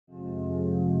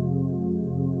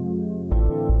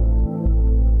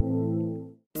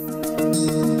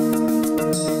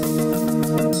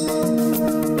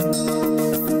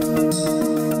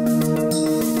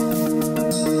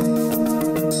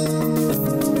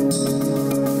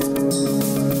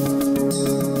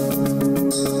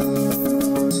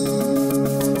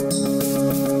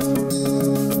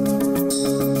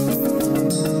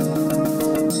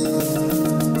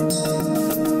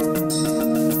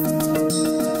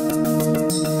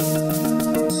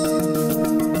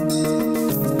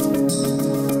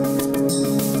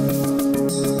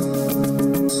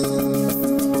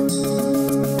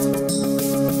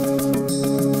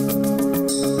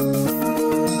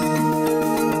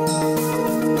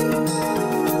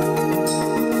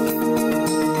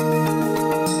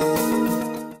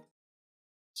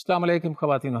Assalamu alaikum,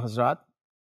 Khawateen wa Hazrat.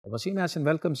 Waseem Ahsan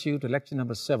welcomes you to lecture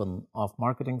number 7 of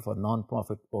Marketing for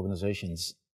Non-Profit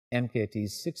Organizations,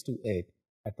 MKT728,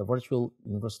 at the Virtual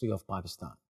University of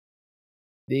Pakistan.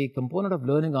 The component of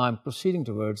learning I'm proceeding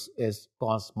towards is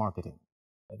cause marketing.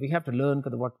 We have to learn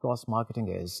what cause marketing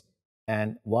is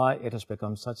and why it has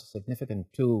become such a significant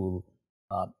tool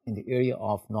in the area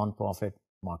of non-profit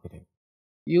marketing.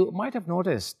 You might have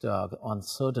noticed on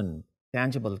certain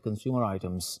tangible consumer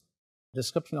items,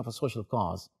 description of a social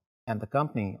cause and the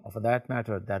company, or for that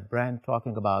matter, that brand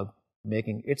talking about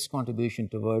making its contribution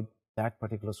toward that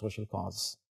particular social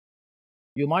cause.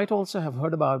 You might also have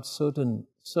heard about certain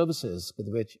services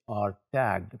which are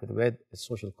tagged with a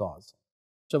social cause.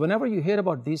 So whenever you hear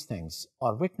about these things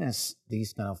or witness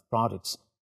these kind of products,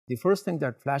 the first thing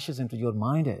that flashes into your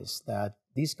mind is that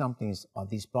these companies or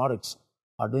these products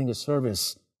are doing a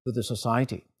service to the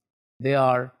society. They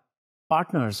are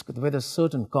partners with a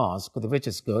certain cause which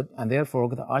is good, and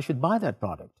therefore I should buy that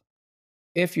product.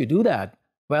 If you do that,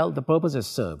 well, the purpose is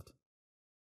served.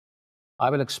 I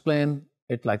will explain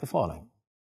it like the following.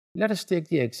 Let us take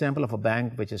the example of a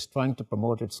bank which is trying to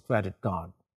promote its credit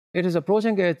card. It is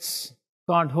approaching its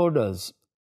cardholders,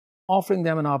 offering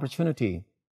them an opportunity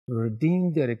to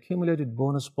redeem their accumulated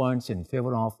bonus points in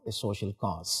favor of a social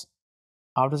cause.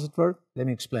 How does it work? Let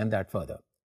me explain that further.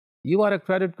 You are a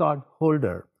credit card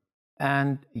holder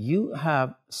and you have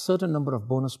a certain number of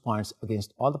bonus points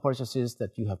against all the purchases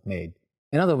that you have made.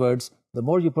 In other words, the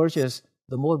more you purchase,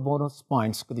 the more bonus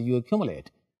points that you accumulate.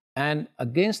 And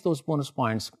against those bonus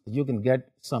points, you can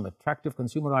get some attractive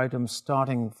consumer items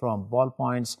starting from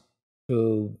ballpoints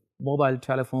to mobile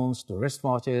telephones, to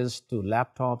wristwatches, to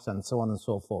laptops, and so on and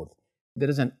so forth. There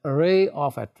is an array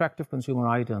of attractive consumer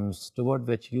items toward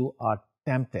which you are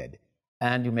tempted.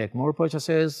 And you make more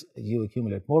purchases, you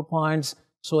accumulate more points,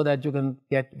 so that you can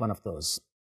get one of those.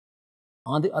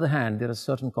 On the other hand, there are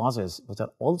certain causes which are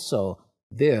also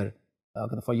there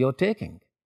for your taking.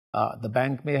 The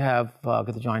bank may have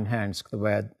joined hands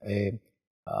with a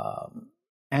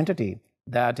entity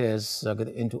that is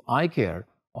into eye care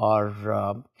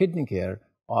or kidney care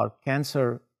or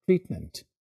cancer treatment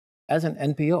as an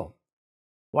NPO.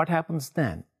 What happens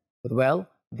then? Well,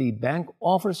 the bank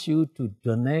offers you to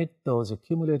donate those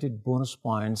accumulated bonus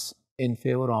points in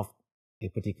favor of a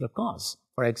particular cause.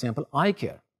 For example, eye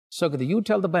care. So you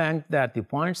tell the bank that the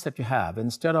points that you have,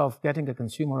 instead of getting a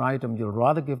consumer item, you'll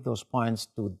rather give those points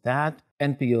to that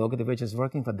NPO which is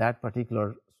working for that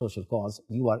particular social cause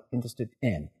you are interested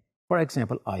in. For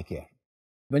example, eye care.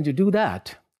 When you do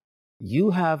that,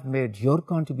 you have made your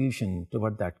contribution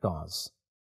toward that cause.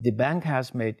 The bank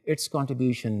has made its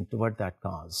contribution toward that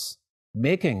cause.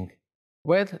 Making,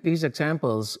 with these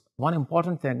examples, one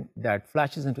important thing that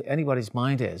flashes into anybody's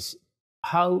mind is,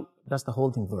 how does the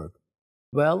whole thing work?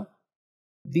 Well,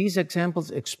 these examples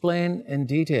explain in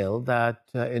detail that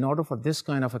in order for this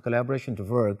kind of a collaboration to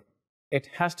work, it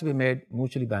has to be made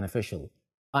mutually beneficial.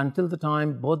 Until the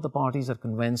time both the parties are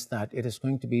convinced that it is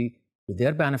going to be to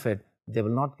their benefit, they will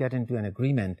not get into an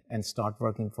agreement and start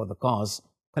working for the cause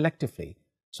collectively.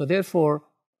 So therefore,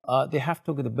 they have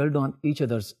to build on each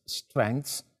other's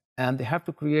strengths, and they have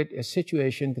to create a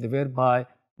situation whereby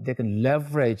they can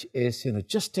leverage a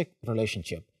synergistic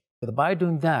relationship. But by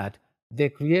doing that, they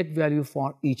create value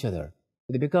for each other.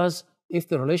 Because if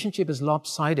the relationship is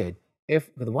lopsided, if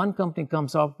the one company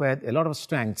comes up with a lot of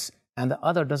strengths and the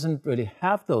other doesn't really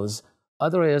have those,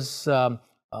 other is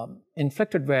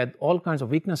inflicted with all kinds of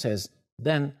weaknesses,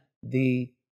 then the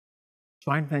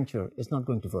joint venture is not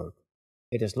going to work.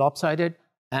 It is lopsided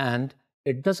and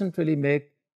it doesn't really make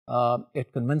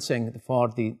it convincing for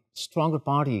the stronger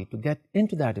party to get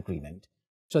into that agreement.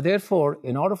 So therefore,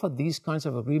 in order for these kinds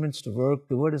of agreements to work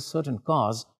toward a certain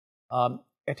cause,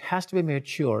 it has to be made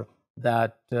sure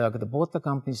that both the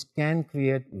companies can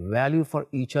create value for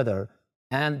each other.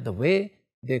 And the way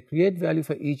they create value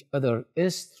for each other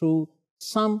is through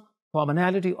some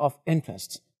commonality of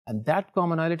interests. And that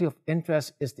commonality of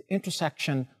interest is the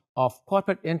intersection of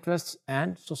corporate interests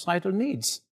and societal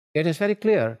needs. It is very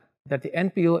clear that the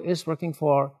NPO is working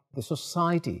for the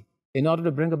society in order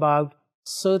to bring about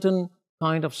certain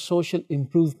kind of social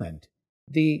improvement.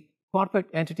 The corporate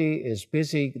entity is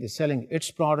busy selling its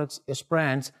products, its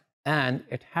brands, and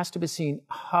it has to be seen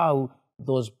how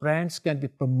those brands can be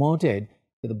promoted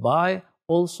by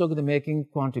also making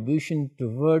contribution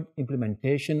toward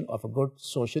implementation of a good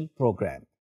social program.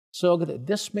 So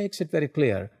this makes it very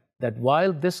clear that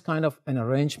while this kind of an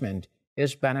arrangement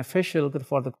is beneficial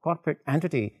for the corporate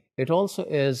entity, it also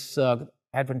is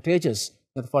advantageous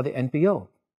for the NPO.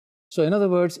 So in other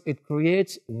words, it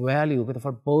creates value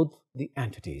for both the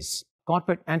entities.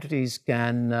 Corporate entities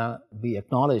can be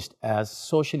acknowledged as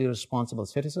socially responsible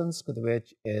citizens,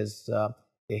 which is a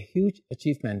huge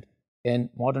achievement in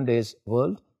modern day's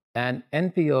world. And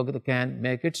NPO can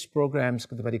make its programs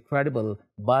very credible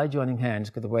by joining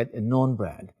hands with a known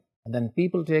brand. And then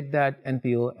people take that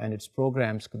NPO and its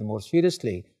programs more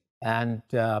seriously, and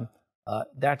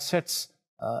that sets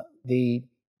the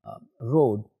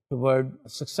road toward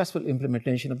successful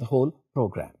implementation of the whole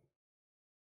program.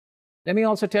 Let me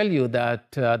also tell you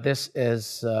that this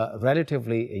is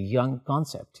relatively a young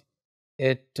concept.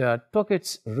 It took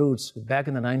its roots back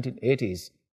in the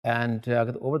 1980s, and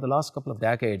over the last couple of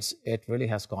decades, it really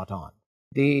has caught on.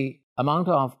 The amount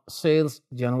of sales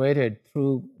generated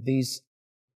through these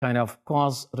kind of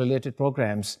cause-related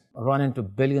programs run into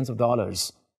billions of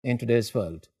dollars in today's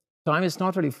world. Time is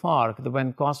not really far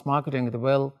when cost marketing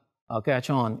will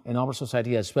catch on in our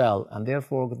society as well, and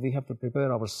therefore we have to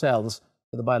prepare ourselves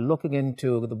by looking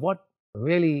into what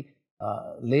really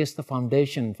lays the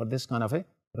foundation for this kind of a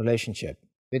relationship.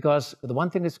 Because the one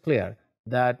thing is clear,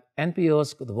 that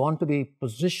NPOs want to be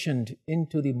positioned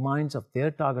into the minds of their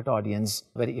target audience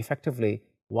very effectively,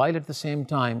 while at the same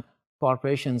time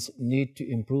corporations need to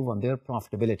improve on their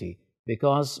profitability.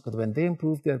 Because when they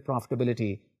improve their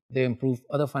profitability, they improve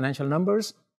other financial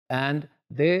numbers, and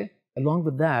they, along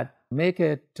with that, make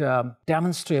it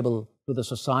demonstrable to the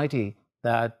society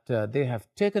that they have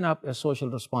taken up a social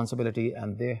responsibility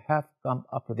and they have come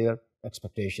up to their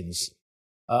expectations.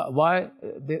 Why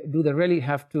do they really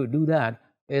have to do that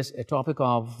is a topic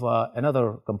of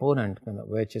another component,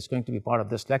 which is going to be part of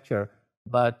this lecture.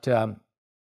 But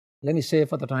let me say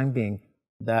for the time being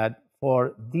that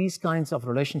for these kinds of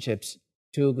relationships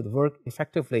to work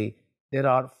effectively, there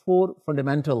are four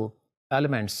fundamental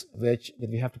elements which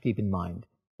we have to keep in mind.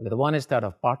 The one is that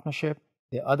of partnership.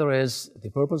 The other is the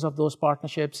purpose of those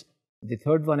partnerships. The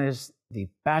third one is the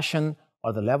passion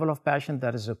or the level of passion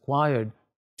that is required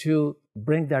to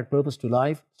bring that purpose to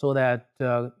life so that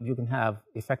you can have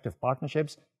effective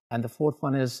partnerships. And the fourth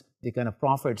one is the kind of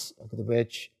profits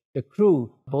which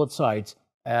accrue both sides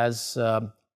as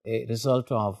a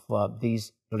result of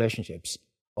these relationships.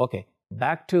 Okay,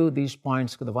 back to these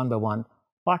points one by one.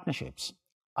 Partnerships.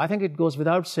 I think it goes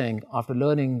without saying, after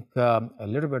learning a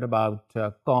little bit about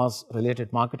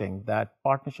cause-related marketing, that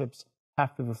partnerships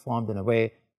have to be formed in a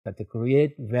way that they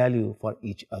create value for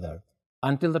each other.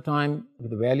 Until the time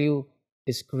the value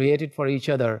is created for each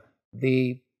other,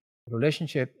 the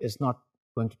relationship is not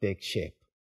going to take shape.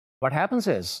 What happens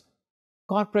is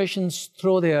corporations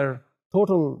throw their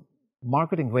total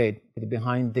marketing weight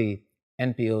behind the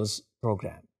NPO's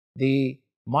program. The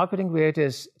marketing weight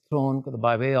is thrown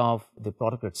by way of the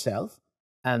product itself,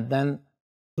 and then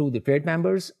through the trade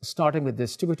members, starting with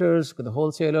distributors, with the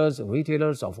wholesalers,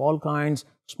 retailers of all kinds,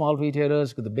 small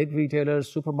retailers, with the big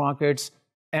retailers, supermarkets,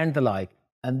 and the like,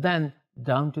 and then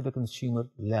down to the consumer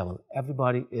level.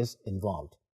 Everybody is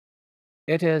involved.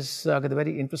 It is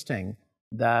very interesting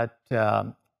that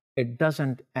it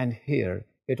doesn't end here.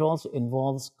 It also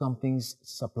involves companies'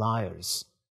 suppliers.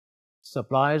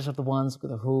 Suppliers are the ones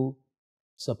who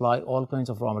supply all kinds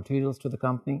of raw materials to the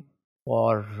company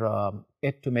for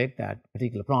it to make that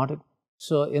particular product.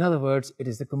 So in other words, it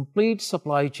is the complete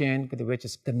supply chain which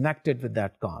is connected with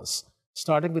that cause,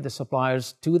 starting with the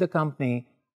suppliers to the company,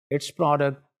 its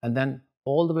product, and then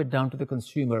all the way down to the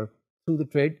consumer through the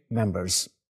trade members.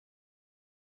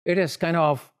 It is kind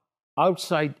of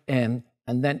outside in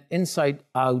and then inside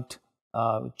out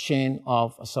chain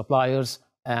of suppliers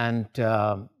and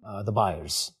the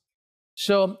buyers.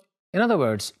 So in other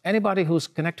words, anybody who's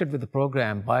connected with the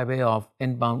program by way of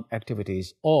inbound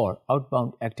activities or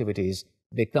outbound activities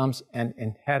becomes an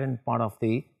inherent part of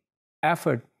the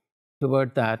effort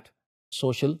toward that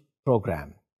social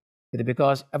program,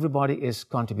 because everybody is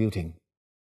contributing.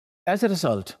 As a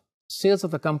result, sales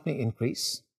of the company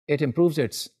increase, it improves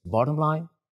its bottom line,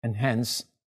 and hence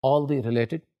all the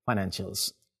related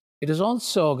financials. It is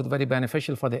also very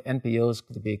beneficial for the NPOs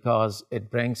because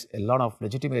it brings a lot of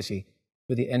legitimacy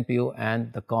to the NPO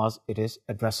and the cause it is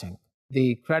addressing.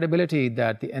 The credibility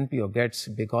that the NPO gets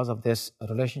because of this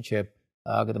relationship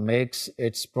makes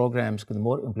its programs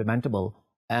more implementable,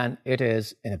 and it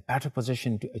is in a better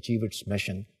position to achieve its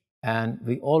mission. And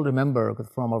we all remember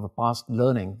from our past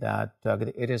learning that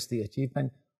it is the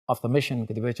achievement of the mission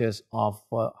which is of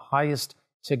highest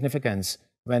significance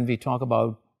when we talk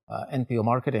about NPO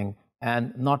marketing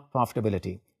and not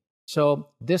profitability. So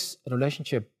this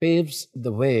relationship paves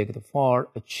the way for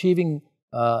achieving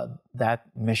that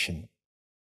mission.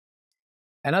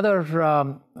 Another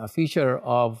feature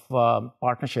of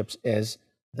partnerships is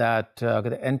that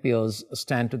the NPOs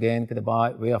stand to gain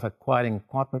by way of acquiring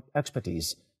corporate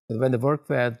expertise. When they work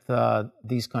with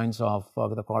these kinds of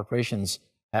the corporations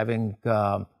having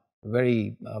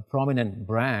very prominent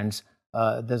brands,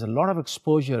 there's a lot of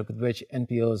exposure which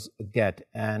NPOs get,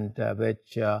 and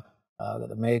which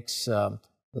makes the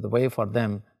way for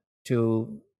them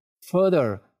to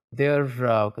further their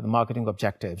marketing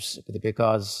objectives,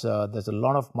 because there's a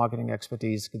lot of marketing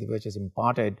expertise which is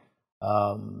imparted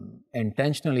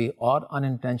intentionally or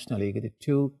unintentionally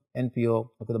to NPO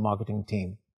the marketing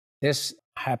team. This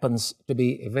happens to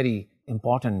be a very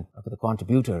important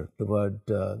contributor toward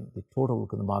the total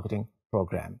marketing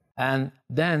program. And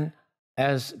then,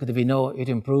 as we know, it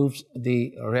improves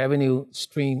the revenue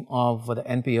stream of the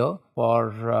NPO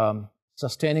for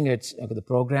sustaining its the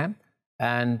program,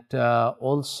 and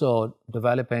also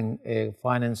developing a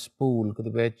finance pool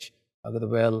which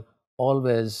will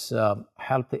always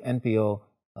help the NPO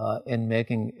in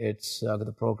making its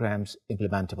the programs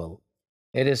implementable.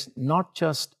 It is not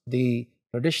just the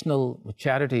traditional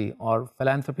charity or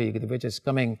philanthropy which is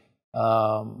coming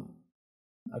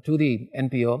to the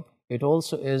NPO. It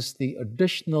also is the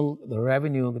additional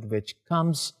revenue which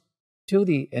comes to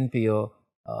the NPO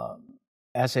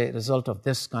as a result of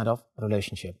this kind of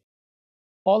relationship.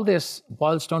 All this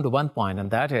boils down to one point,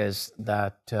 and that is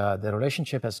that the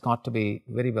relationship has got to be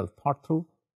very well thought through,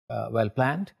 well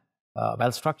planned,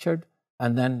 well structured,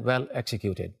 and then well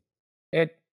executed.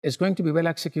 It is going to be well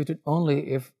executed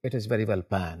only if it is very well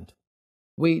planned.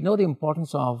 We know the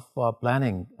importance of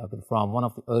planning from one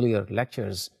of the earlier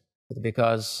lectures,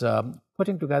 because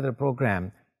putting together a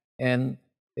program in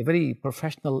a very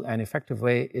professional and effective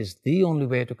way is the only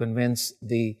way to convince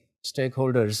the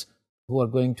stakeholders who are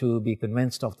going to be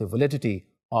convinced of the validity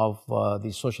of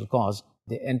the social cause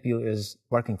the NPO is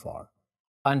working for.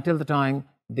 Until the time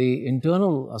the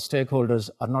internal stakeholders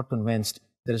are not convinced,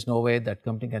 there is no way that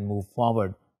company can move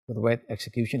forward with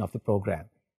execution of the program.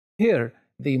 Here,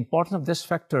 the importance of this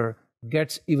factor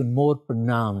gets even more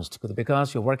pronounced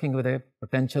because you're working with a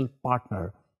potential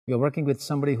partner. You're working with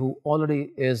somebody who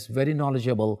already is very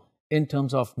knowledgeable in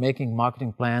terms of making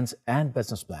marketing plans and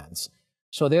business plans.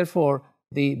 So therefore,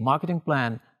 the marketing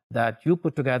plan that you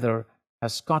put together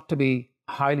has got to be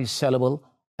highly sellable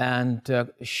and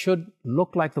should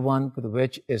look like the one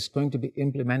which is going to be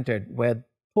implemented with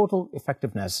total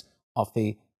effectiveness of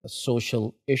the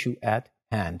social issue at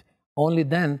hand. Only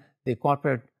then the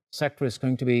corporate sector is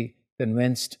going to be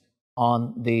convinced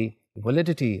on the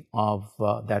validity of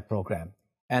that program.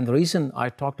 And the reason I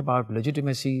talked about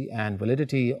legitimacy and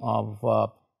validity of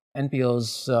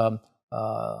NPOs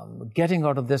getting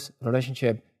out of this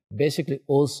relationship basically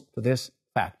owes to this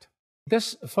fact.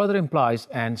 This further implies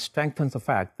and strengthens the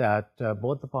fact that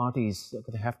both the parties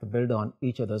have to build on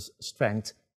each other's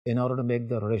strengths in order to make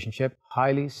the relationship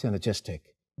highly synergistic.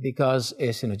 Because a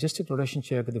synergistic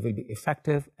relationship will be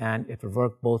effective and it will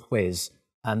work both ways,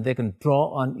 and they can draw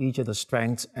on each other's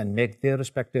strengths and make their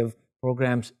respective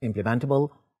programs implementable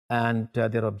and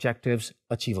their objectives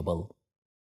achievable.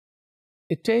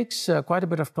 It takes quite a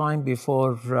bit of time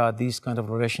before these kind of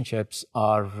relationships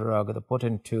are put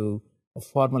into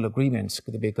formal agreements,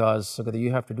 because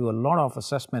you have to do a lot of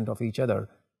assessment of each other,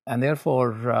 and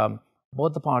therefore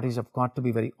both the parties have got to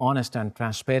be very honest and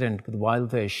transparent while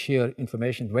they share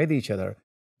information with each other.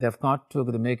 They've got to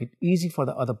make it easy for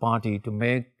the other party to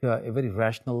make a very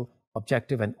rational,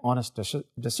 objective, and honest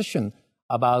decision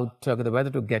about whether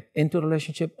to get into a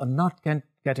relationship or not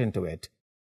get into it.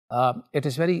 It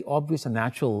is very obvious and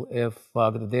natural if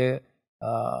they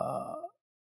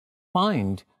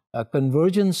find a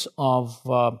convergence of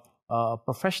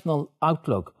professional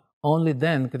outlook. Only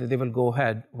then they will go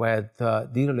ahead with the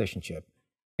relationship.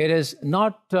 It is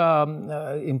not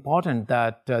important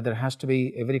that there has to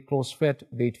be a very close fit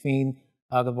between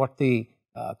what the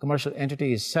commercial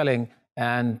entity is selling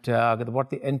and what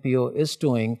the NPO is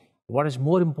doing. What is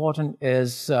more important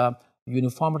is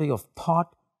uniformity of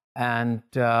thought and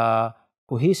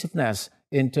cohesiveness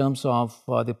in terms of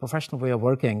the professional way of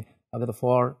working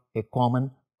for a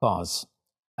common cause.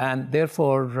 And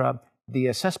therefore, the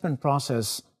assessment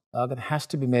process has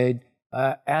to be made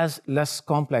as less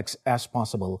complex as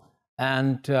possible.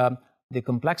 And the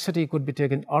complexity could be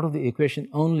taken out of the equation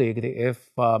only if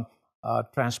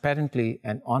transparently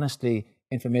and honestly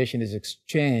information is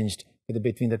exchanged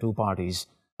between the two parties.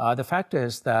 The fact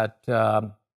is that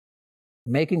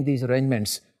making these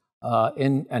arrangements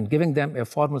and giving them a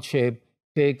formal shape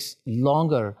takes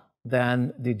longer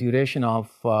than the duration of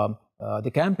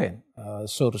the campaign,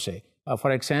 so to say.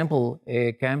 For example,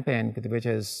 a campaign which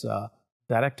is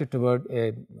directed toward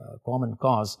a common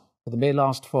cause may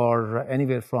last for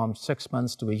anywhere from 6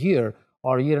 months to a year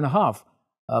or a year and a half.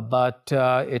 But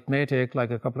it may take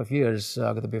like a couple of years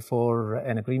before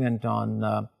an agreement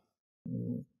on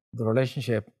the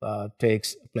relationship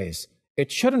takes place.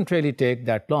 It shouldn't really take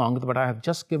that long, but I have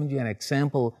just given you an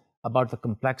example about the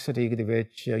complexity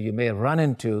which you may run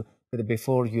into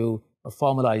before you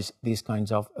formalize these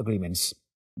kinds of agreements.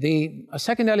 The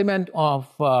second element of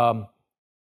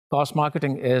cost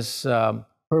marketing is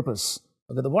purpose.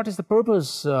 What is the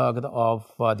purpose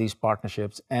of these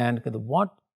partnerships, and what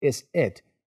is it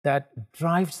that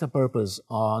drives the purpose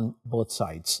on both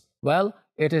sides? Well,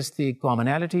 it is the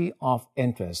commonality of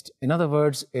interest. In other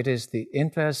words, it is the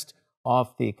interest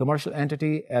of the commercial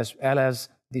entity as well as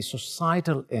the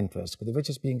societal interest, which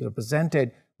is being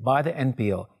represented by the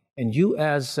NPO. And you,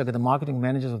 as the marketing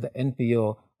managers of the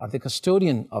NPO, are the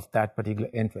custodian of that particular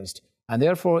interest. And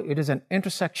therefore, it is an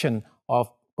intersection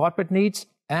of corporate needs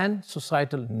and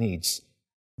societal needs.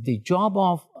 The job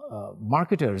of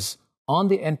marketers on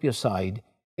the NPO side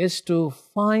is to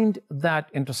find that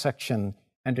intersection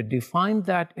and to define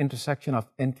that intersection of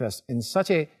interest in such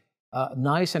a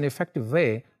nice and effective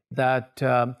way that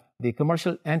the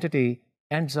commercial entity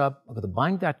ends up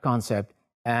buying that concept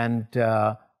and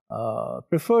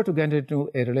prefer to get into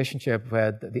a relationship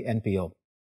with the NPO.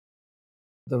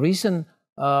 The reason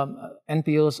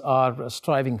NPOs are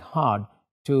striving hard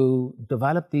to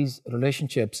develop these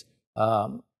relationships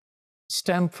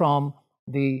stem from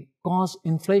the cause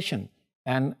inflation.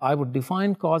 And I would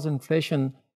define cause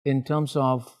inflation in terms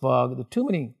of the too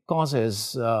many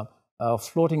causes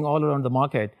floating all around the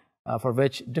market for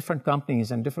which different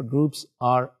companies and different groups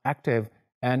are active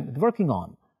and working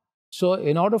on. So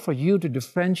in order for you to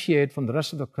differentiate from the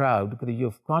rest of the crowd,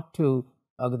 you've got to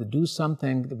do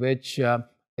something which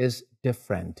is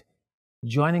different.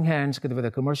 Joining hands with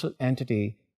a commercial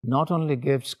entity not only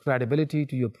gives credibility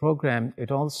to your program,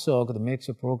 it also makes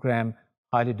your program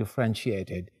highly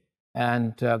differentiated.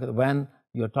 And when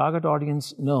your target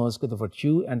audience knows what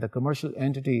you and the commercial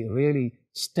entity really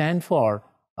stand for,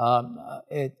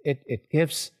 it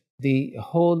gives the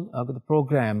whole the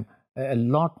program a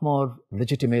lot more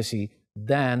legitimacy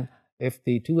than if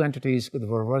the two entities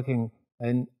were working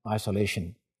in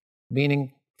isolation,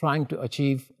 meaning trying to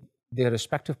achieve their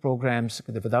respective programs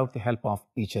without the help of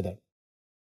each other.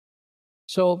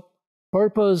 So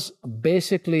purpose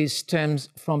basically stems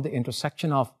from the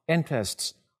intersection of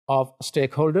interests of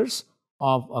stakeholders,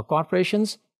 of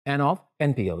corporations, and of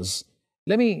NPOs.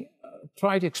 Let me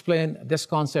try to explain this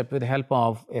concept with the help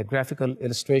of a graphical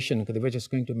illustration, which is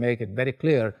going to make it very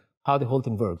clear how the whole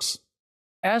thing works.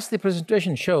 As the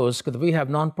presentation shows, we have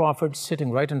nonprofits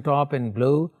sitting right on top in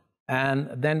blue, and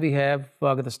then we have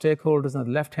the stakeholders on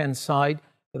the left-hand side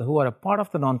who are a part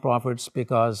of the nonprofits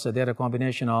because they're a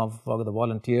combination of the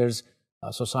volunteers,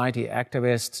 society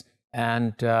activists,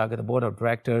 and the board of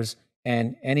directors,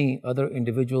 and any other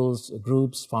individuals,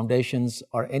 groups, foundations,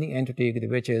 or any entity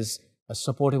which is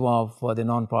supportive of the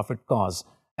nonprofit cause.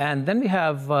 And then we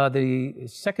have the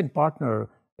second partner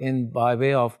by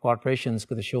way of corporations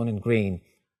shown in green.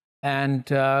 And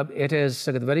it is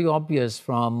very obvious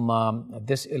from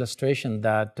this illustration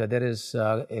that there is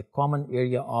a common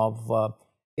area of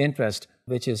interest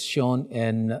which is shown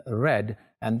in red,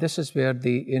 and this is where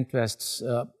the interests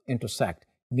intersect,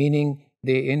 meaning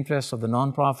the interest of the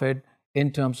nonprofit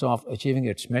in terms of achieving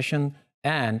its mission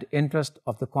and interest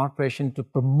of the corporation to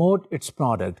promote its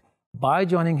product by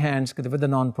joining hands with the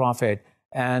nonprofit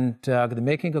and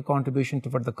making a contribution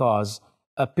toward the cause,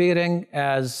 appearing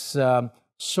as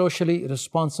socially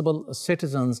responsible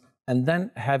citizens, and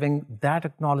then having that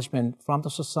acknowledgement from the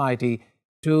society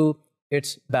to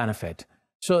its benefit.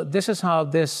 So this is how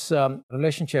this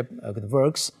relationship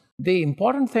works. The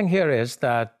important thing here is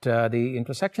that the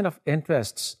intersection of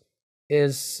interests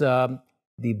is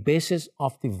the basis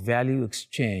of the value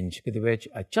exchange, which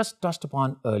I just touched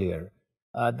upon earlier.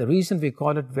 The reason we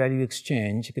call it value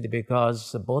exchange is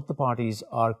because both the parties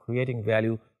are creating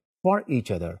value for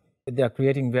each other. they are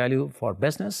creating value for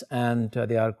business, and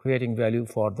they are creating value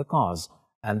for the cause.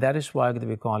 And that is why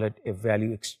we call it a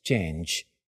value exchange.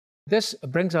 This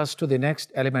brings us to the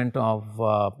next element of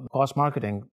cause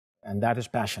marketing, and that is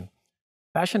passion.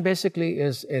 Passion basically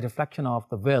is a reflection of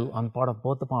the will on part of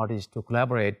both the parties to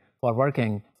collaborate for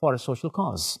working for a social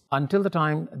cause. Until the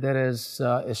time there is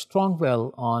a strong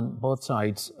will on both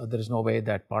sides, there is no way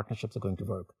that partnerships are going to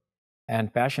work.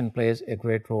 And passion plays a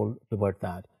great role toward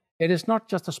that. It is not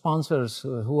just the sponsors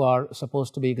who are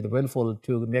supposed to be willful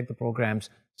to make the programs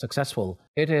successful.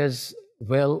 It is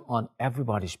will on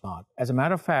everybody's part. As a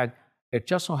matter of fact, it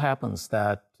just so happens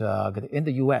that in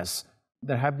the US,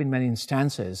 there have been many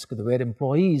instances where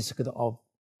employees of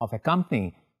a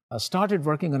company started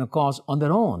working on a cause on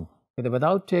their own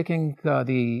without taking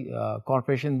the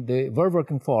corporation they were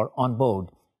working for on board.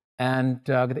 And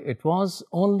it was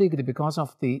only because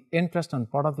of the interest on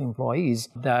part of the employees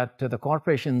that the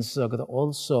corporations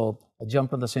also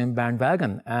jumped on the same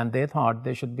bandwagon, and they thought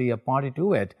they should be a party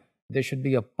to it. They should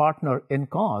be a partner in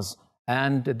cause,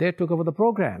 and they took over the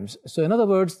programs. So in other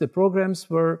words, the programs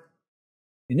were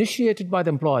initiated by the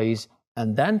employees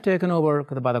and then taken over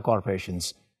by the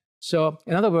corporations. So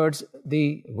in other words,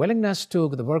 the willingness to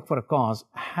work for a cause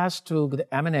has to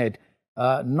emanate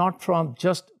not from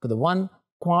just the one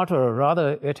quarter,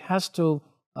 rather it has to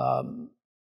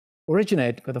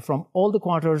originate from all the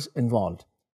quarters involved: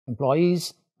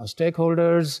 employees,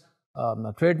 stakeholders,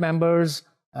 trade members,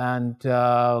 and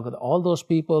all those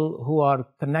people who are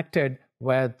connected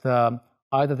with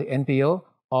either the NPO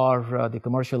or the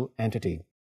commercial entity.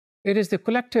 It is the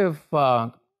collective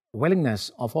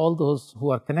willingness of all those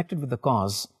who are connected with the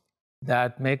cause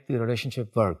that make the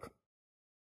relationship work.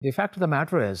 The fact of the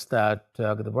matter is that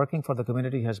the working for the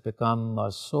community has become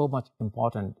so much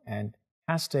important and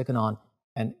has taken on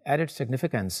an added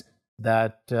significance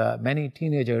that many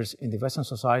teenagers in the Western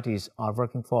societies are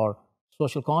working for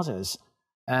social causes.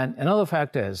 And another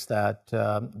fact is that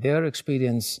their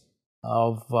experience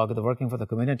of the working for the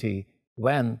community,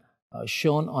 when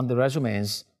shown on the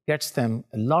resumes, gets them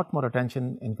a lot more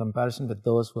attention in comparison with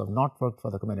those who have not worked for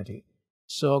the community.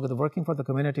 So the working for the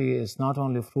community is not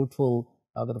only fruitful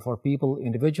for people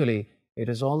individually, it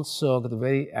is also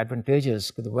very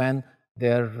advantageous when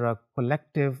their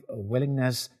collective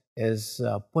willingness is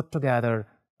put together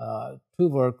to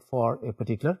work for a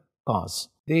particular cause.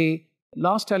 The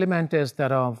last element is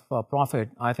that of profit.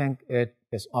 I think it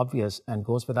is obvious and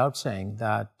goes without saying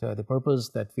that the purpose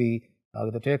that we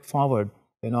take forward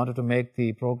in order to make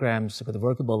the programs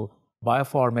workable by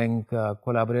forming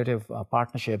collaborative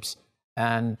partnerships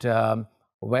and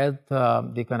with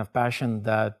the kind of passion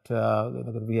that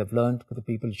we have learned the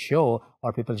people show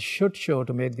or people should show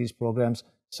to make these programs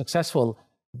successful,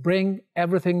 bring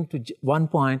everything to one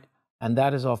point, and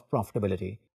that is of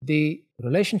profitability. The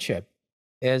relationship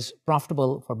is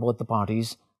profitable for both the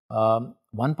parties.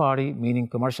 One party, meaning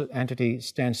commercial entity,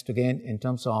 stands to gain in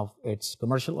terms of its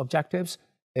commercial objectives.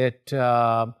 It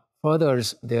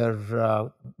furthers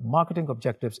their marketing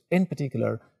objectives, in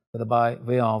particular by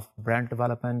way of brand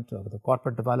development, the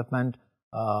corporate development,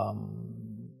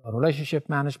 relationship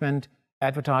management,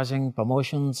 advertising,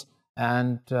 promotions,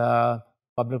 and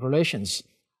public relations,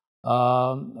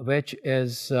 which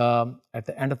is at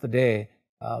the end of the day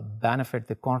benefit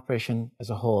the corporation as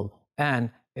a whole.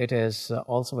 And it is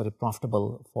also very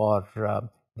profitable for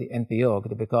the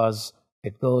NPO because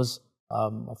it goes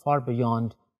far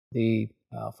beyond the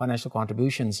financial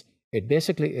contributions. It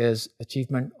basically is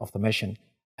achievement of the mission.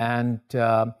 And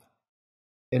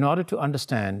in order to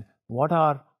understand what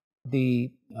are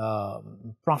the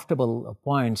profitable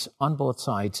points on both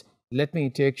sides, let me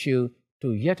take you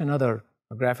to yet another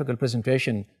graphical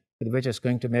presentation which is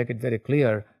going to make it very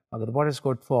clear what is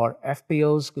good for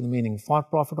FPOs, meaning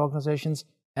for-profit organizations,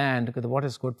 and what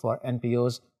is good for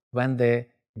NPOs when they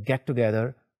get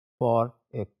together for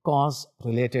a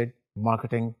cause-related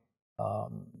marketing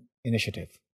initiative.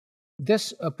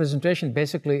 This presentation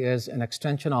basically is an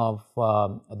extension of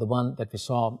the one that we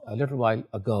saw a little while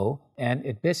ago, and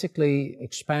it basically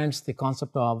expands the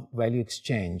concept of value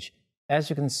exchange. As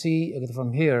you can see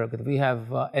from here, we have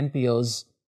NPOs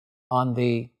on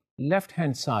the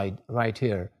left-hand side right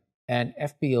here and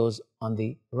FPOs on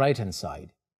the right-hand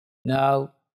side.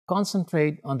 Now,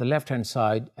 concentrate on the left-hand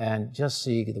side and just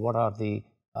see what are the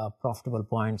profitable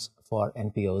points for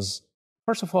NPOs.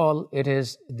 First of all, it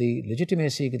is the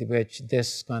legitimacy which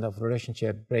this kind of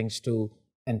relationship brings to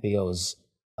NPOs.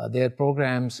 Their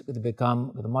programs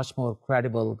become much more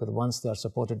credible once they are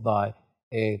supported by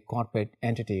a corporate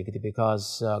entity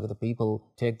because the people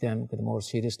take them more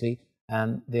seriously,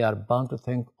 and they are bound to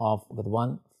think of the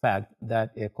one fact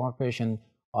that a corporation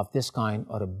of this kind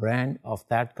or a brand of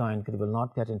that kind will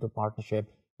not get into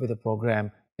partnership with a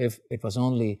program if it was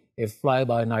only a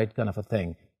fly-by-night kind of a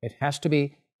thing. It has to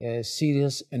be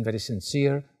serious and very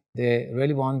sincere. They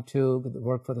really want to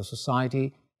work for the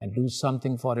society and do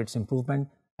something for its improvement,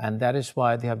 and that is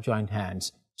why they have joined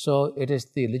hands. So it is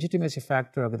the legitimacy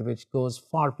factor which goes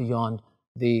far beyond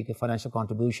the financial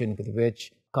contribution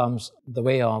which comes the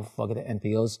way of the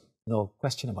NPOs, no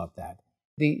question about that.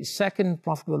 The second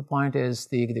profitable point is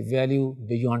the value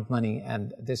beyond money,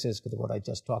 and this is what I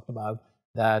just talked about,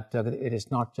 that it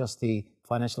is not just the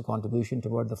financial contribution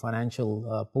toward the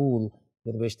financial pool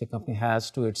which the company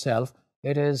has to itself.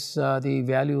 It is the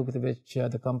value which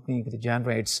the company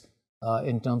generates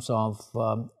in terms of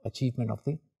achievement of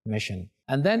the mission.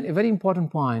 And then a very important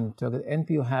point, the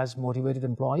NPO has motivated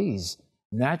employees.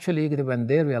 Naturally, when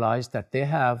they realize that they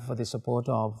have the support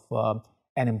of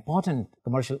an important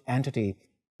commercial entity,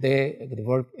 they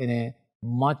work in a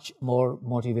much more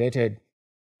motivated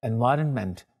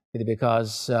environment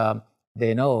because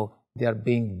they know they are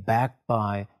being backed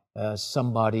by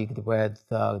somebody with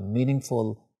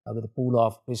meaningful pool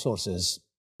of resources.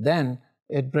 Then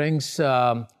it brings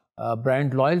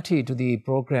brand loyalty to the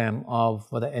program of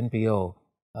the NPO.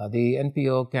 The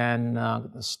NPO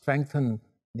can strengthen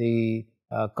the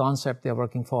concept they're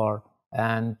working for,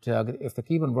 and if they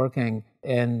keep on working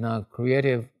in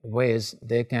creative ways,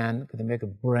 they can make a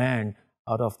brand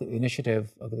out of the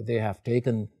initiative they have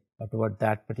taken toward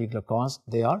that particular cause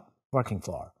they are working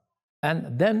for.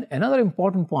 And then another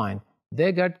important point,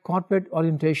 they get corporate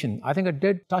orientation. I think I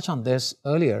did touch on this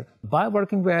earlier. By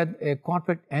working with a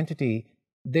corporate entity,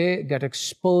 they get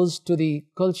exposed to the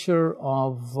culture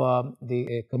of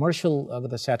the commercial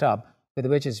the setup,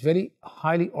 which is very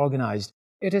highly organized.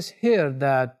 It is here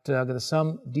that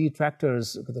some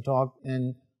detractors talk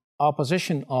in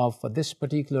opposition of this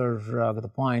particular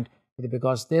point,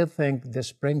 because they think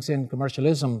this brings in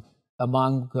commercialism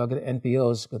among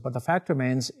NPOs. But the fact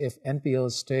remains, if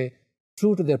NPOs stay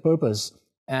true to their purpose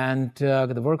and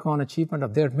work on achievement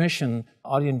of their mission,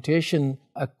 orientation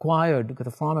acquired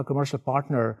from a commercial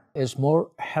partner is more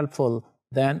helpful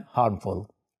than harmful.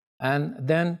 And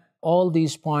then all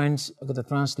these points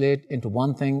translate into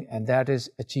one thing, and that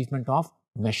is achievement of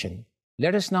mission.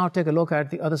 Let us now take a look at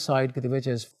the other side, which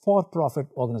is for-profit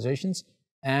organizations.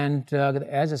 And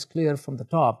as is clear from the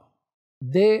top,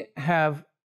 they have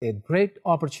a great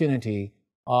opportunity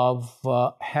of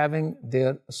having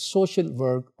their social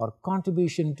work or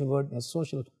contribution toward a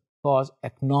social cause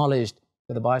acknowledged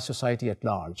by society at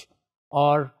large,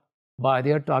 or by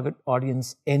their target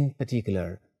audience in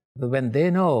particular. When they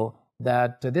know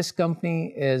that this company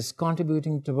is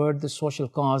contributing toward the social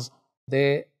cause,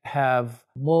 they have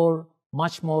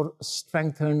much more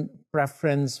strengthened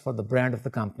preference for the brand of the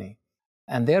company.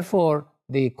 And therefore,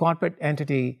 the corporate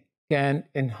entity can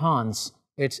enhance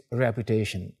its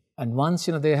reputation. And once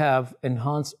they have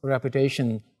enhanced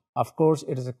reputation, of course,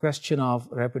 it is a question of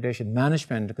reputation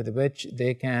management, which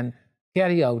they can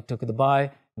carry out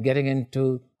by getting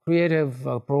into creative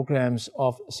programs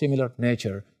of similar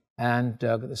nature and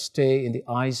stay in the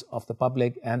eyes of the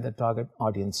public and the target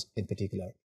audience in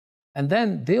particular. And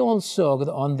then they also,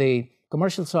 on the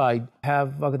commercial side,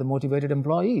 have the motivated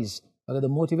employees. The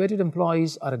motivated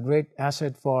employees are a great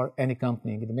asset for any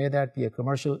company, may that be a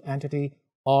commercial entity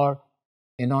or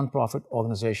a non-profit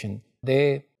organization.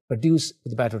 They produce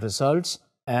the better results,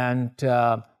 and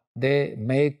they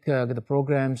make the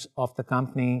programs of the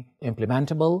company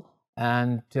implementable,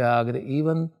 and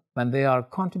even when they are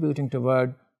contributing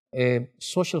toward a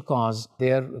social cause,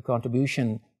 their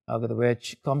contribution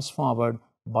which comes forward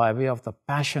by way of the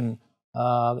passion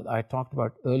I talked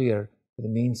about earlier, it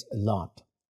means a lot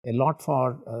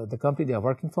for the company they are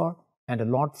working for, and a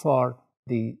lot for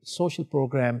the social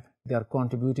program they are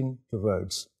contributing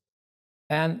towards.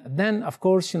 And then, of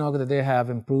course, they have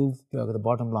improved the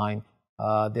bottom line.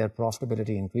 Their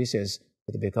profitability increases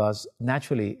because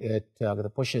naturally it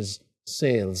pushes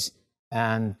sales,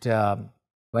 and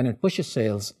when it pushes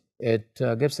sales, it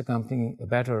gives the company a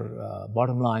better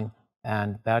bottom line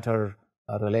and better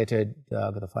related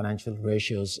the financial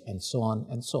ratios and so on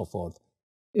and so forth.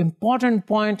 Important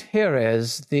point here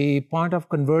is the point of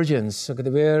convergence,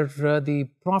 where the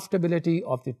profitability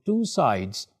of the two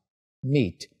sides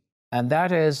meet, and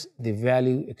that is the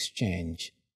value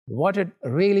exchange. What it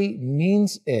really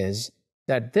means is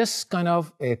that this kind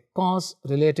of a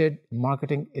cause-related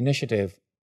marketing initiative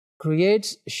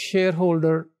creates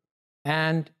shareholder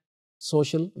and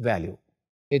social value.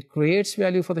 It creates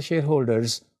value for the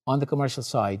shareholders on the commercial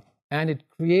side, and it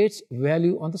creates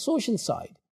value on the social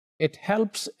side. It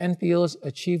helps NPOs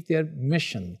achieve their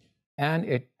mission, and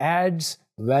it adds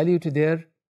value to their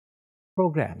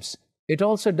programs. It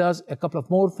also does a couple of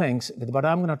more things, but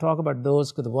I'm going to talk about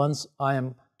those because the ones I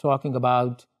am talking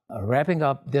about wrapping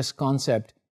up this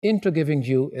concept into giving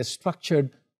you a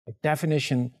structured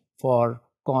definition for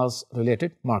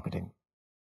cause-related marketing.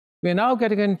 We are now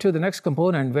getting into the next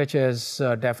component, which is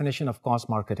definition of cause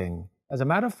marketing. As a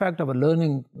matter of fact, our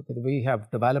learning that we have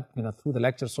developed through the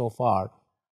lecture so far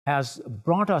has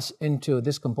brought us into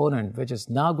this component, which is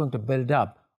now going to build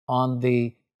up on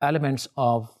the elements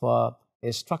of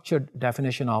a structured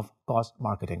definition of cause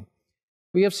marketing.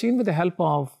 We have seen with the help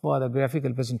of the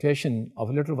graphical presentation of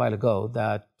a little while ago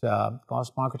that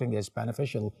cause marketing is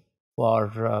beneficial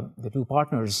for the two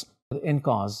partners in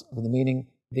cause, meaning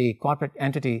the corporate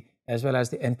entity as well as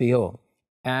the NPO.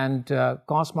 And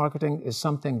cause marketing is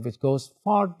something which goes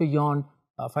far beyond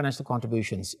financial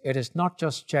contributions. It is not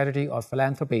just charity or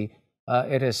philanthropy.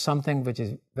 It is something which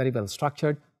is very well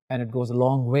structured, and it goes a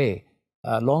long way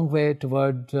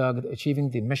toward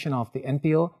achieving the mission of the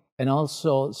NPO and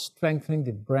also strengthening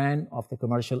the brand of the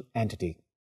commercial entity.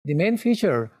 The main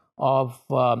feature of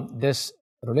this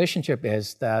relationship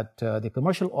is that the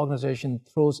commercial organization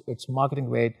throws its marketing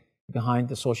weight behind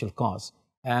the social cause.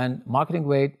 And marketing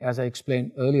weight, as I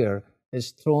explained earlier, is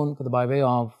thrown by way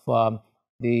of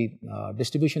the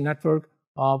distribution network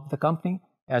of the company,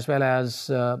 as well as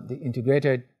the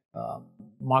integrated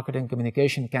marketing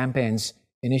communication campaigns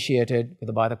initiated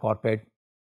by the corporate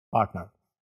partner.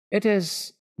 It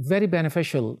is very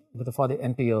beneficial for the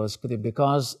NPOs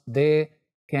because they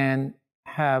can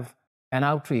have an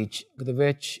outreach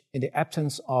which, in the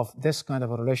absence of this kind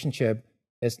of a relationship,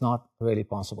 is not really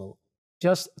possible.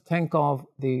 Just think of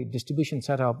the distribution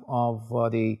setup of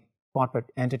the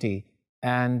corporate entity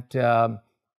and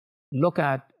look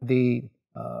at the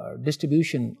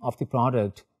distribution of the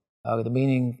product,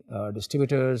 meaning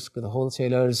distributors, the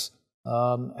wholesalers,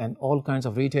 and all kinds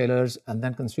of retailers, and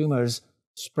then consumers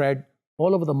spread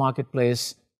all over the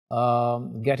marketplace,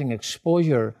 getting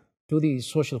exposure to the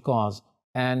social cause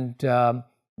and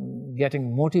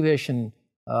getting motivation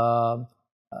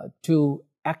to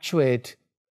actuate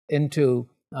into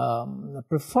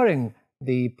preferring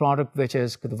the product which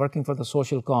is working for the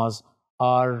social cause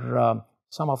are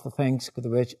some of the things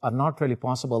which are not really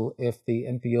possible if the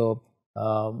NPO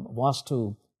was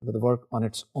to work on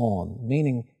its own,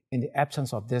 meaning in the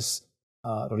absence of this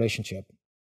relationship.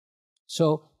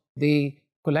 So the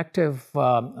collective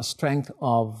strength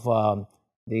of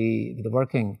the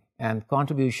working and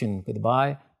contribution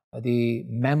by the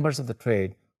members of the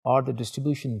trade or the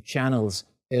distribution channels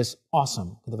is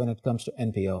awesome when it comes to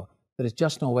NPO. There is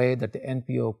just no way that the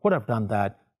NPO could have done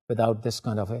that without this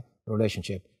kind of a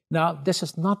relationship. Now, this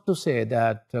is not to say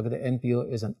that the NPO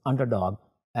is an underdog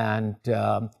and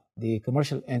the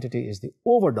commercial entity is the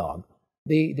overdog.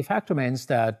 The fact remains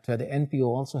that the NPO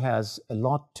also has a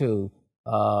lot to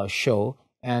show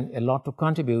and a lot to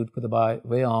contribute by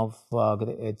way of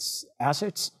its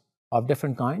assets of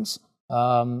different kinds,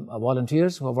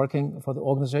 volunteers who are working for the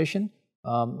organization,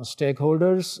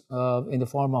 stakeholders in the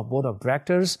form of board of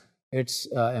directors, its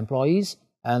employees,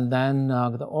 and then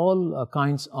all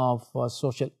kinds of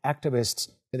social activists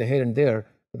here and there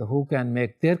who can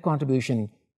make their contribution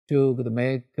to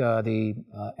make the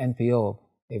NPO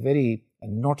a very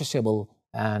noticeable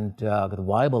and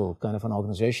viable kind of an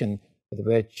organization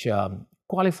which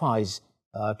qualifies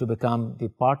to become the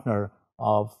partner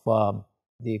of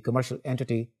the commercial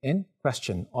entity in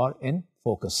question or in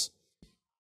focus.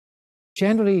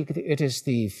 Generally, it is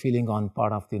the feeling on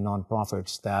part of the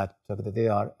non-profits that they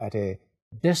are at a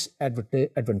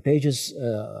disadvantageous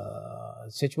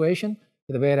situation,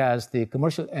 whereas the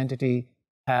commercial entity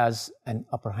has an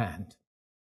upper hand.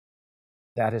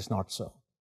 That is not so,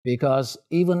 because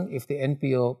even if the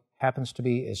NPO happens to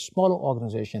be a smaller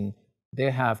organization, they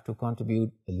have to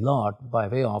contribute a lot by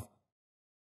way of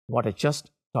what I just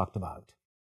talked about.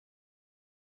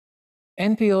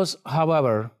 NPOs,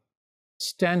 however,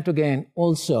 stand to gain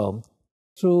also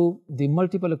through the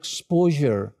multiple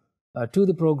exposure to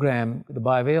the program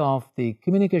by way of the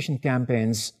communication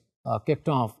campaigns kicked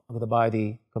off by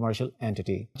the commercial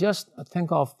entity. Just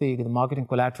think of the marketing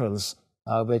collaterals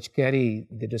which carry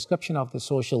the description of the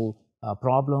social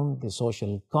problem, the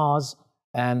social cause,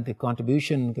 and the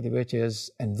contribution which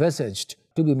is envisaged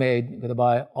to be made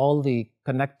by all the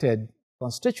connected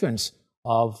constituents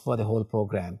of the whole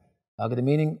program.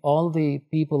 Meaning all the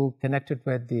people connected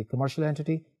with the commercial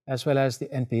entity as well as the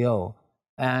NPO.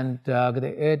 And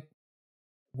it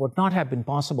would not have been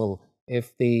possible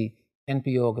if the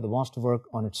NPO was to work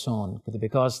on its own,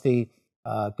 because the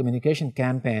communication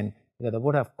campaign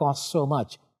would have cost so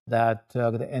much that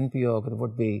the NPO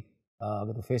would be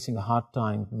facing a hard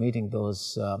time meeting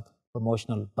those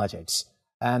promotional budgets.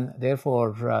 And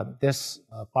therefore, this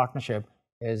partnership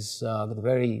is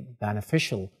very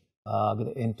beneficial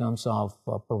in terms of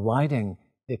providing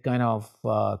the kind of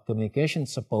communication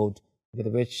support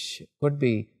which could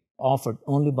be offered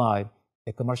only by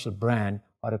a commercial brand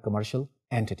or a commercial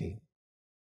entity.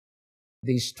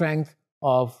 The strength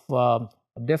of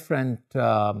different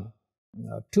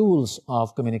tools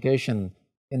of communication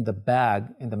in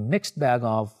the mixed bag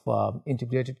of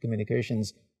integrated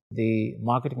communications the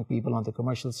marketing people on the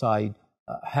commercial side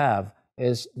have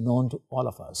is known to all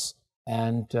of us.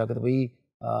 And we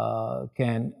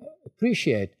can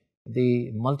appreciate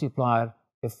the multiplier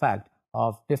effect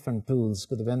of different tools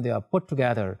when they are put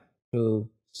together to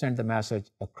send the message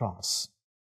across.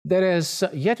 There is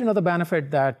yet another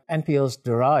benefit that NPOs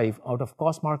derive out of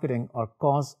cause marketing or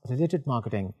cause-related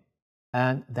marketing,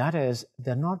 and that is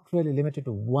they're not really limited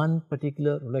to one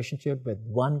particular relationship with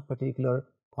one particular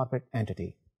corporate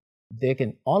entity. They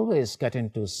can always get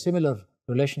into similar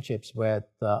relationships with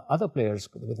other players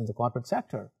within the corporate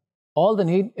sector. All they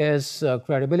need is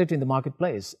credibility in the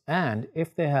marketplace, and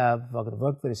if they have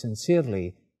worked very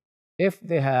sincerely, if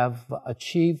they have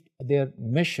achieved their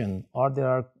mission or they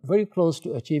are very close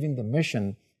to achieving the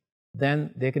mission,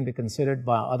 then they can be considered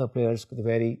by other players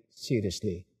very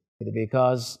seriously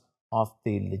because of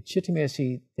the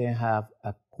legitimacy they have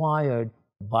acquired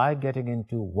by getting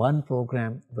into one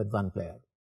program with one player.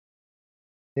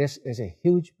 This is a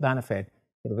huge benefit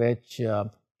which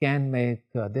can make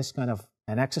this kind of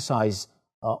an exercise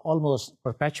almost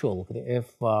perpetual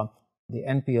if the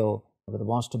NPO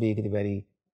wants to be very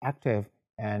active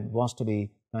and wants to be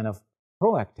kind of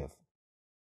proactive.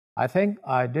 I think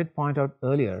I did point out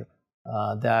earlier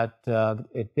that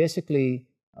it basically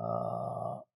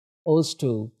owes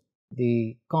to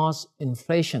the cost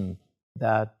inflation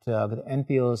that the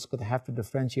NPOs could have to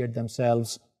differentiate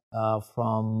themselves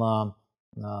from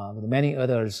many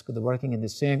others working in the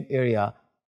same area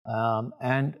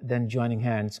and then joining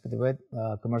hands with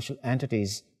commercial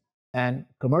entities. And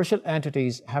commercial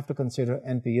entities have to consider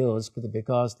NPOs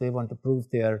because they want to prove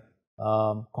their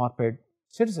corporate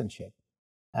citizenship.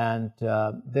 And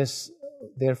this,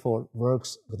 therefore,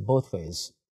 works with both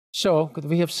ways. So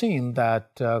we have seen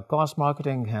that cost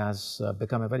marketing has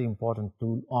become a very important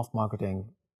tool of marketing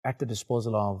at the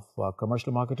disposal of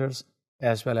commercial marketers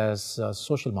as well as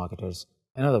social marketers.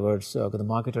 In other words, the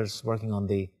marketers working on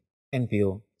the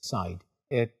NPO side.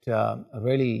 It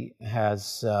really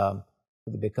has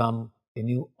become a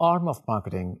new arm of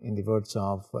marketing, in the words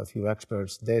of a few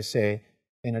experts. They say,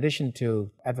 in addition to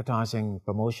advertising,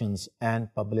 promotions,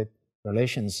 and public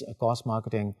relations, cost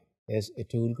marketing is a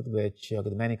tool which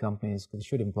many companies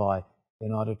should employ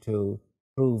in order to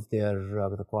prove their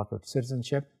corporate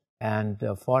citizenship and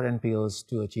for NPOs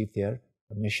to achieve their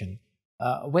mission.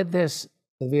 With this,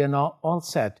 we are now all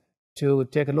set to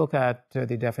take a look at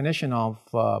the definition of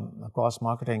cost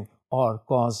marketing or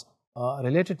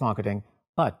cause-related marketing.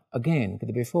 But again,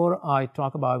 before I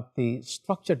talk about the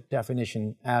structured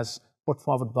definition as put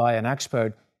forward by an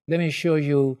expert, let me show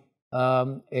you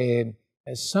a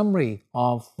summary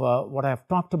of what I have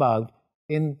talked about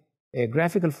in a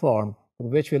graphical form,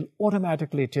 which will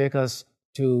automatically take us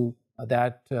to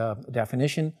that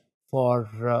definition for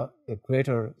a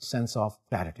greater sense of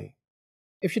clarity.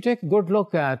 If you take a good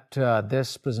look at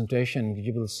this presentation,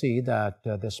 you will see that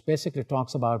this basically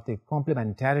talks about the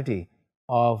complementarity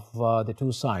of the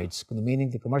two sides, meaning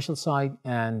the commercial side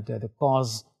and the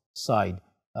cause side,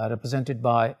 represented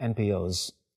by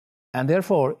NPOs. And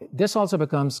therefore, this also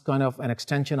becomes kind of an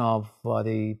extension of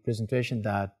the presentation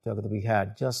that we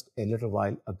had just a little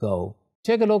while ago.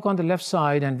 Take a look on the left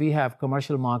side, and we have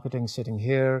commercial marketing sitting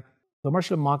here.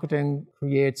 Commercial marketing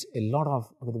creates a lot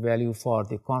of value for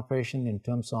the corporation in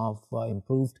terms of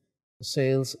improved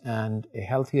sales and a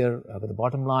healthier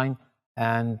bottom line,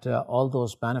 and all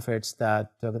those benefits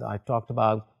that I talked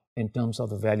about in terms of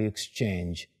the value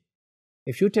exchange.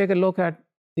 If you take a look at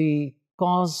the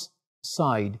cause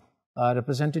side,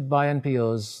 represented by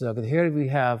NPOs, here we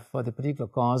have the particular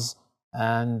cause,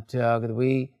 and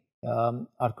we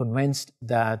are convinced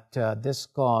that this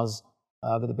cause,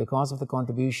 because of the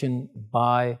contribution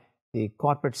by the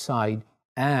corporate side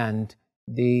and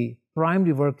the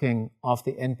primary working of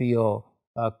the NPO,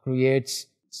 creates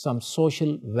some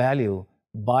social value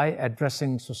by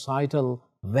addressing societal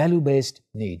value-based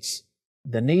needs.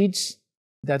 The needs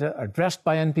that are addressed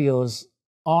by NPOs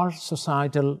are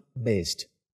societal-based.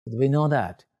 We know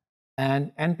that.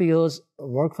 And NPOs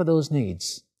work for those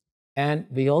needs. And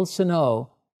we also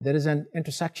know there is an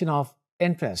intersection of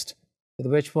interest,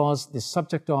 which was the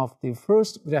subject of the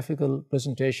first graphical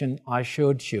presentation I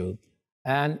showed you.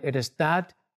 And it is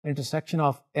that intersection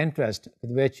of interest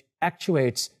which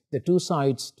actuates the two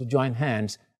sides to join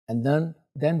hands and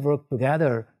then work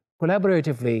together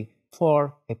collaboratively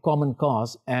for a common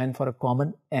cause and for a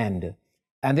common end.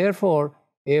 And therefore,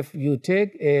 if you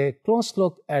take a close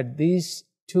look at these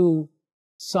two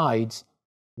sides,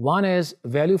 one is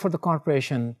value for the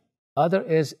corporation, other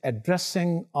is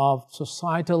addressing of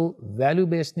societal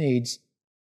value-based needs.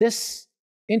 This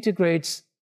integrates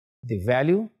the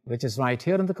value, which is right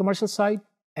here on the commercial side,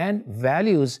 and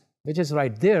values, which is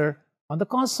right there on the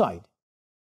cause side.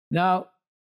 Now,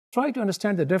 try to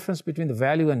understand the difference between the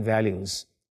value and values.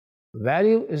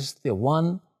 Value is the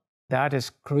one that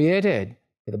is created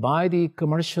by the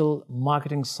commercial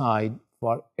marketing side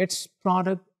for its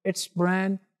product, its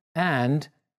brand, and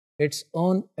its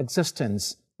own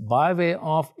existence by way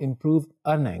of improved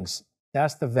earnings.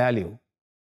 That's the value.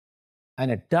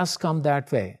 And it does come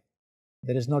that way.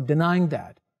 There is no denying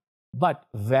that. But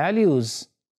values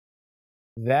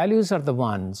are the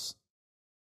ones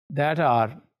that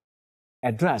are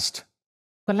addressed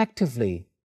collectively.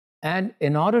 And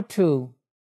in order to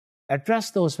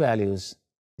address those values,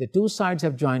 the two sides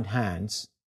have joined hands.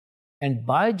 And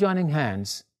by joining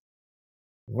hands,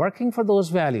 working for those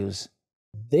values,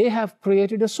 they have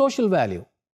created a social value.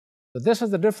 So this is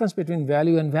the difference between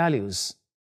value and values.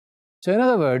 So in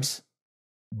other words,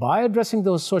 by addressing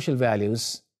those social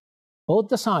values, both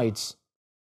the sides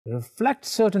reflect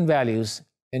certain values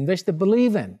in which they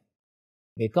believe in.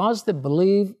 Because they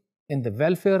believe in the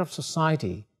welfare of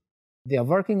society, they are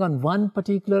working on one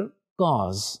particular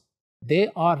cause. They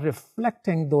are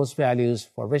reflecting those values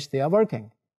for which they are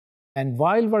working. And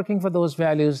while working for those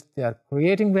values, they are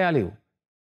creating value.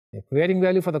 They're creating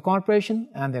value for the corporation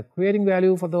and they're creating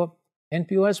value for the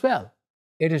NPO as well.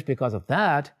 It is because of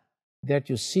that that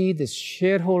you see this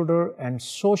shareholder and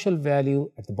social value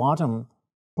at the bottom,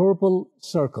 purple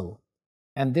circle.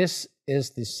 And this is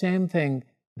the same thing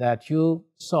that you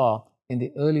saw in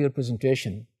the earlier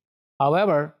presentation.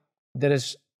 However, there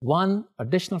is one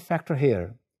additional factor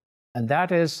here, and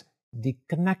that is the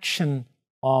connection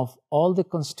of all the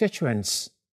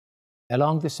constituents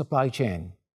along the supply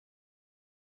chain.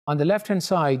 On the left-hand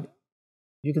side,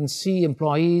 you can see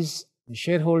employees,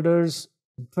 shareholders,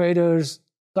 traders,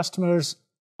 customers,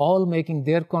 all making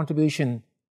their contribution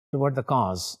toward the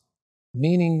cause,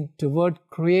 meaning toward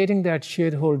creating that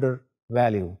shareholder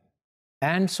value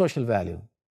and social value.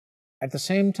 At the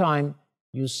same time,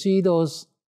 you see those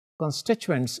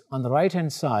constituents on the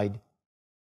right-hand side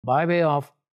by way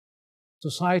of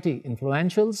society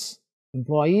influentials,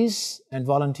 employees and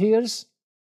volunteers,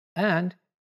 and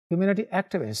community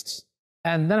activists.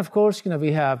 And then, of course,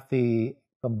 we have the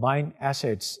combined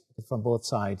assets from both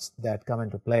sides that come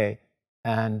into play.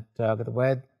 And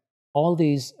with all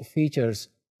these features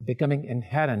becoming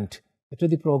inherent to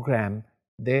the program,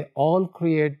 they all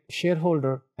create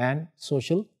shareholder and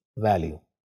social value.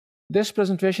 This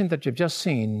presentation that you've just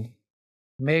seen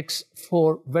makes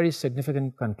 4 very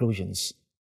significant conclusions.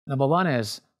 Number 1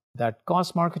 is that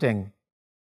cost marketing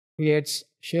creates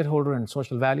shareholder and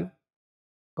social value.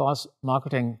 Cost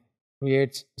marketing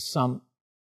creates some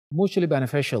mutually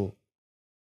beneficial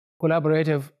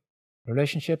collaborative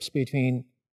relationships between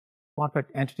corporate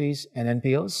entities and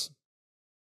NPOs.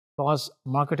 Cost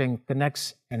marketing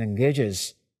connects and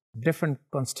engages different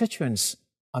constituents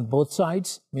on both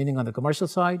sides, meaning on the commercial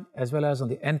side as well as on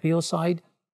the NPO side.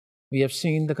 We have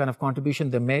seen the kind of contribution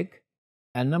they make.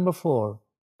 And number 4,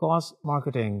 cost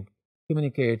marketing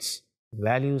communicates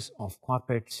values of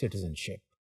corporate citizenship.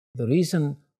 The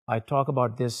reason I talk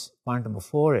about this point number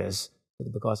 4 is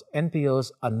because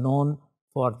NPOs are known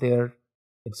for their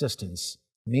existence,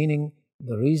 meaning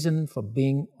the reason for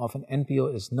being of an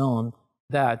NPO is known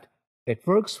that it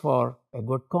works for a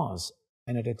good cause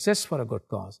and it exists for a good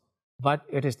cause, but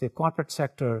it is the corporate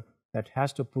sector that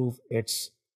has to prove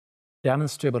its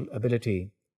demonstrable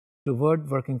ability toward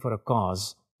working for a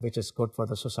cause which is good for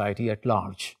the society at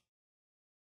large.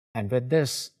 And with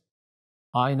this,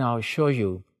 I now show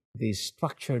you the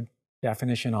structured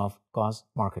definition of cost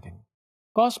marketing.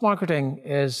 Cost marketing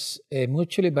is a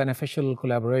mutually beneficial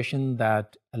collaboration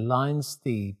that aligns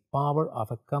the power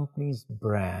of a company's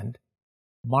brand,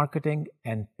 marketing,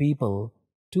 and people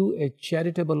to a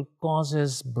charitable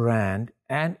causes brand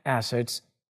and assets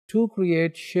to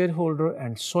create shareholder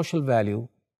and social value,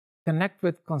 connect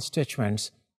with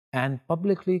constituents, and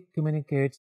publicly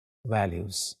communicate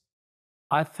values.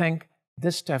 I think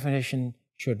this definition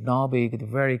should now be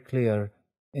very clear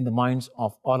in the minds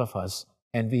of all of us,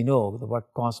 and we know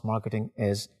what cost marketing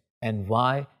is and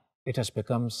why it has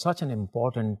become such an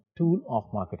important tool of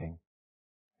marketing.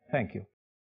 Thank you.